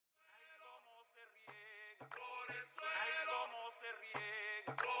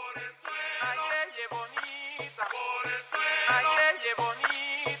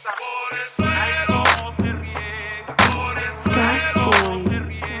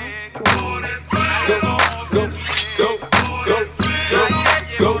go, go, go, go,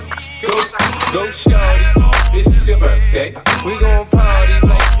 go, go, go, shorty. It's your birthday. We gon' party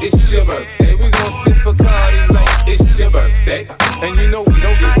like it's your birthday. We gon' sip Bacardi like it's your birthday. And you know we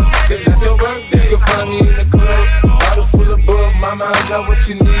don't give up, cause it's your birthday. You can find me in the club, bottle full of bug. Mama, I got what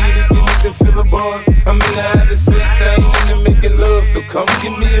you need if you need to feel the buzz. I'm in the having sex, I ain't into making love. So come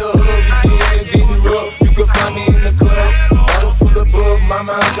give me a hug, you get in getting rough. You can find me in the club, bottle full of bug.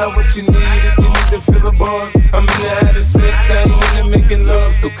 Mama, I got what you need if you need to feel the buzz. I'm in the having sex, I ain't into making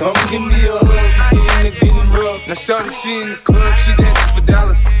love. So come give me a hug, you get in getting rough. Now shorty, she in the club, she dancing for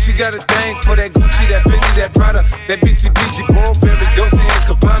dollars. She got a thing for that Gucci, that Fendi, that Prada, that BCBG, Burberry, Dolce and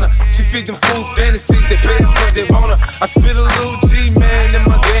Gabbana. She feed them fools fantasies, they pay her cause they want her. I spit a little G, man, and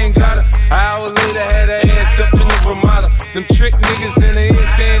my gang got her. An hour later, had her ass up in the Ramada. Them trick niggas in the ear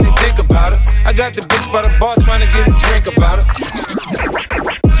saying they think about her. I got the bitch by the bar trying to get a drink about her.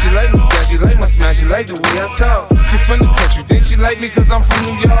 She like my style, she like my smile, she like the way I talk. She from the country, think she like me cause I'm from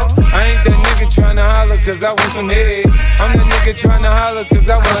New York. I ain't that nigga tryna holler cause I want some head. I'm the nigga tryna holler cause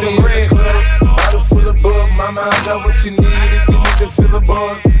I want some red. Bottle full of bug, mama, I got what you need if you need to feel the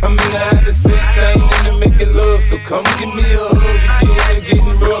buzz. I'm in the having sex, I ain't into making love. So come give me a hug, you get in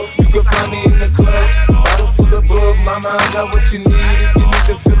getting rough. You can find me in the club, bottle full of bug, mama, I got what you need if you need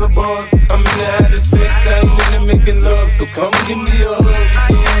to feel the buzz. I'm in the having sex, I ain't into making love. So come give me a hug,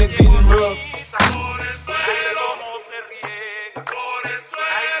 you get in getting rough.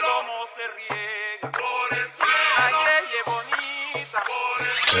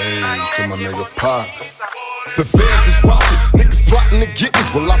 Hey, to my nigga Pac. The fans is watching, niggas plotting to get me.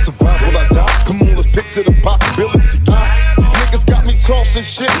 Will I survive, will I die? Come on, let's picture the possibility. These niggas got me tossing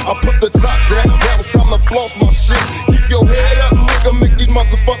shit. I put the top down, now it's time to floss my shit. Keep your head up, nigga, make these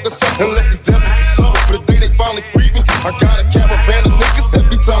motherfuckers up. And let these devils be sorry for the day they finally freed me. I got a caravan of niggas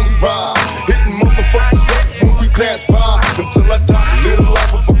every time we ride, hitting motherfuckers up when we pass by. Until I die, live the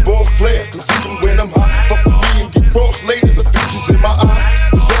life of a boss player. Cause even when I'm high, fuck with me and get crossed later. The future's in my eyes.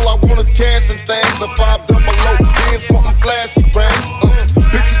 All I want is cash and things. A 5 double O, bands wanting flashy rings.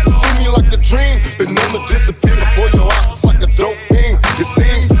 Bitches pursue me like a dream. Been known to disappear before your eyes, it's like a dope thing. It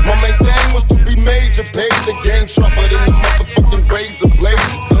seems my main thing was to be major, paid the game sharper than the motherfucking razor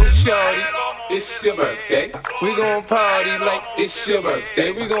blades. Go shorty, it's your birthday. We gon' party like it's your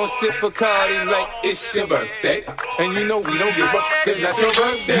birthday. We gon' sip Bacardi like it's your birthday. And you know we don't give up, cause that's your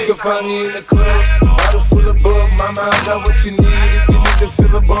birthday. You can find me in the club, bottle full of bug. Mama, I got what you need if you need to feel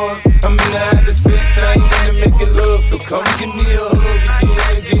the buzz. I'm in the having sex, I ain't into making love. So come give me a hug, you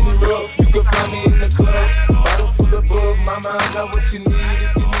get in getting rough. You can find me in the club, bottle full of bug. Mama, I got what you need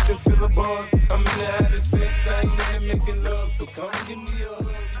if you need to feel the buzz. I'm in the having sex, I ain't into making love. So come give me a hug.